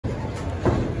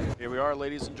Here we are,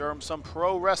 ladies and gentlemen, some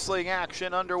pro wrestling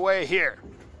action underway here.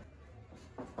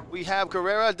 We have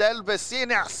Guerrera del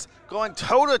Briseñas going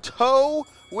toe-to-toe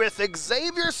with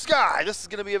Xavier Sky. This is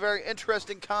going to be a very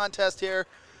interesting contest here.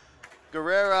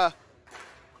 Guerrera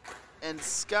and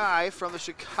Sky from the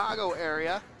Chicago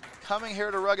area coming here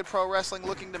to Rugged Pro Wrestling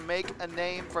looking to make a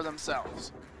name for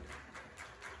themselves.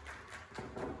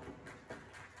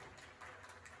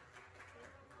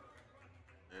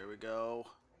 There we go.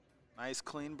 Nice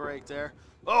clean break there.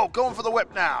 Oh, going for the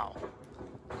whip now.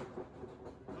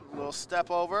 A little step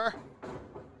over.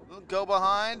 Go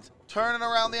behind. Turning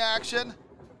around the action.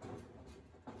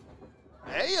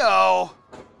 Mayo.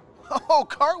 Oh,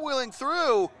 cartwheeling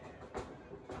through.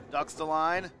 Ducks the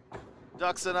line.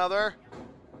 Ducks another.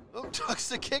 Oh, ducks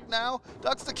the kick now.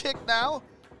 Ducks the kick now.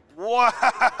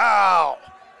 Wow.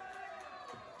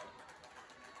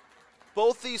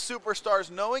 Both these superstars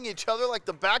knowing each other like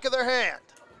the back of their hand.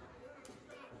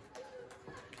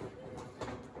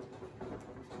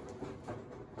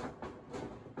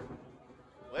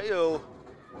 Mayo.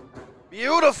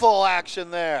 Beautiful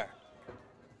action there.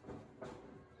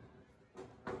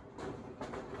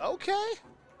 Okay.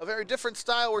 A very different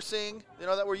style we're seeing,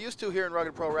 that we're used to here in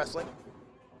Rugged Pro Wrestling.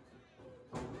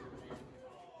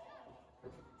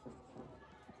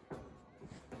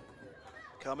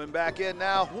 Coming back in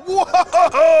now.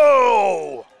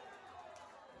 Whoa!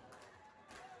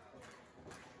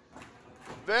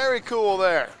 Very cool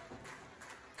there.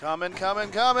 Coming.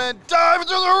 Diving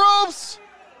through the ropes!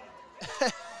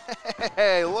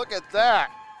 Hey, look at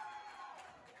that.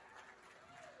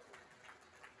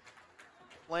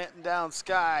 Planting down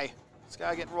Sky.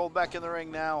 Sky getting rolled back in the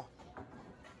ring now.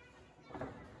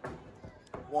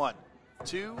 1,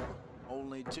 2,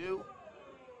 only 2.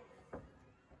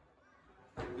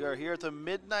 We are here at the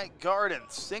Midnight Garden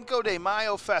Cinco de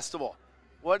Mayo Festival.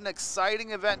 What an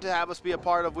exciting event to have us be a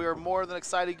part of. We are more than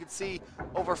excited. You can see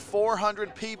over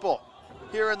 400 people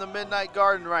here in the Midnight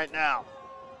Garden right now,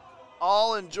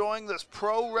 all enjoying this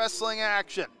pro wrestling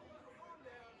action.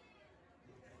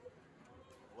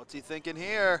 What's he thinking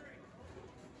here?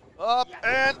 Up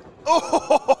and,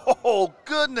 oh,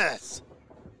 goodness.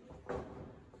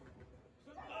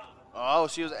 Oh,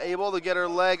 she was able to get her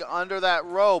leg under that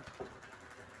rope.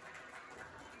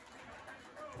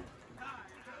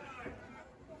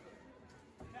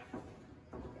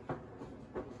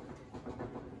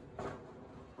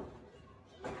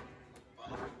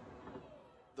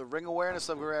 The ring awareness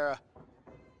of Guerrera.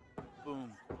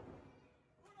 Boom.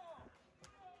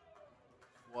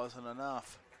 Wasn't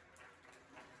enough.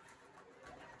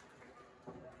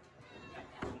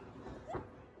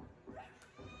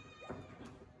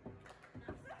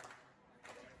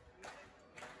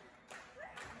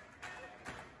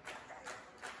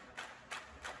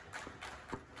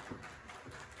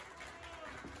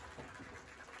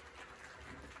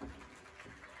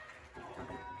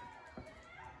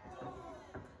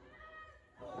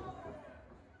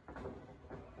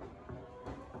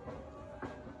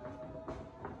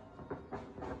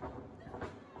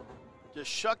 Just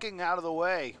shucking out of the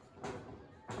way.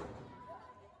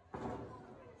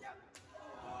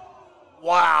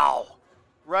 Wow.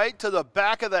 Right to the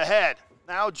back of the head.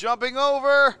 Now jumping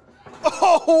over.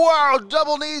 Oh, wow.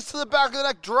 Double knees to the back of the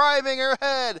neck, driving her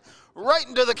head right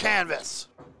into the canvas.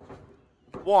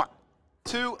 1,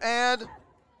 2, and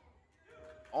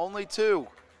only 2.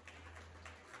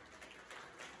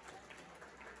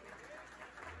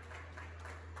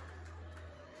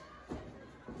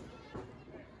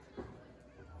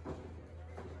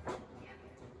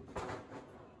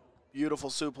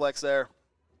 Beautiful suplex there.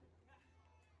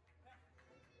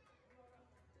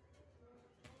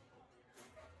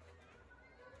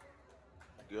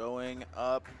 Going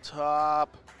up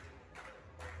top.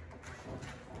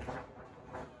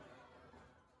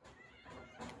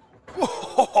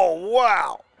 Oh,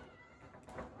 wow.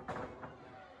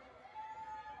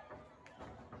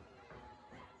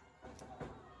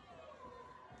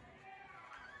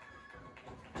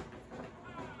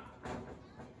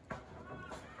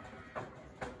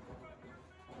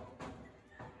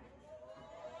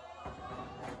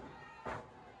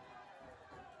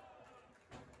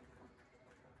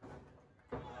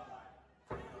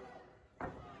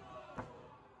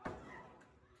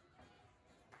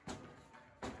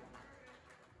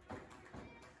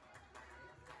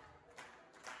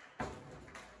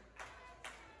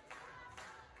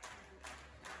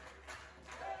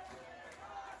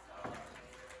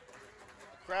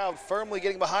 Crowd firmly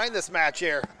getting behind this match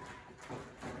here.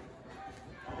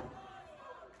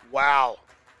 Wow.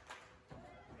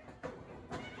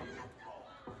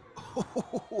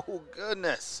 Oh,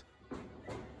 goodness.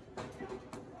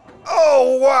 Oh!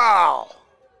 Oh, wow.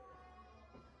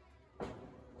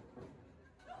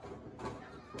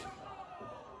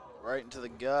 Right into the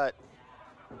gut.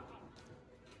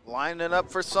 Lining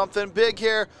up for something big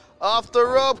here. Off the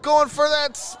rope, going for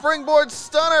that springboard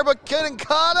stunner, but getting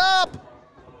caught up.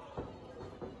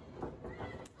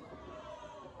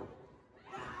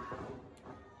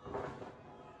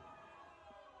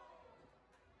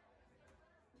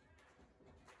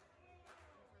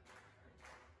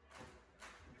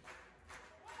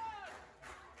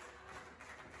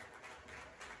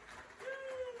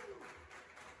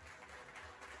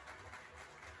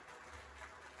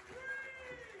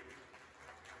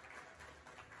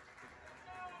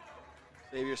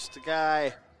 Xavier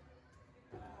Sky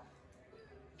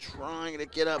trying to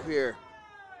get up here.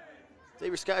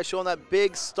 Xavier Sky showing that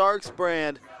big Starks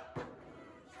brand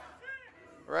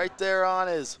right there on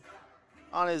his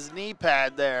knee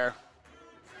pad there.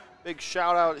 Big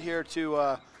shout out here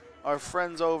to our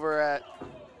friends over at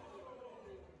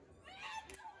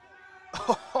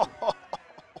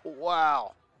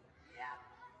wow.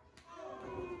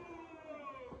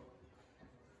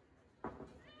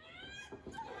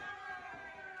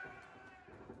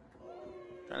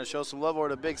 Trying to show some love over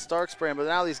to big Starks brand, but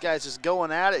now these guys just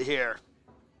going at it here.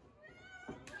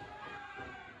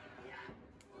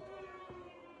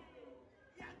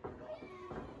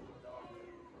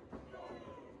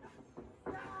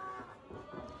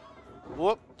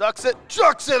 Whoop, ducks it,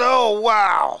 chucks it, oh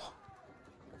wow.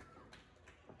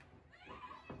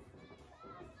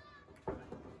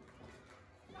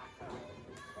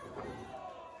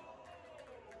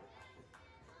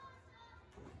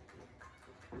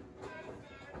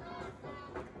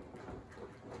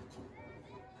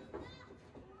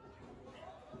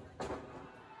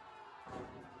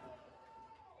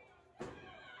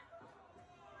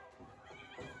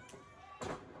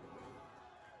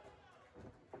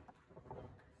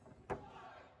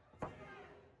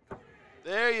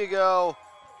 There you go,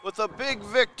 with a big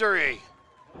victory.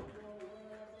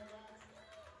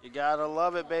 You gotta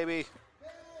love it, baby.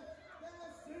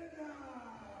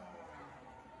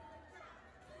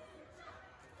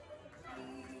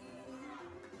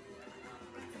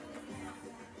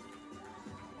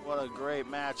 What a great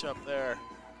match up there.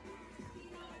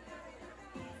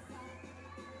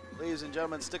 Ladies and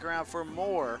gentlemen, stick around for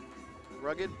more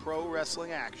rugged pro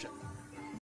wrestling action.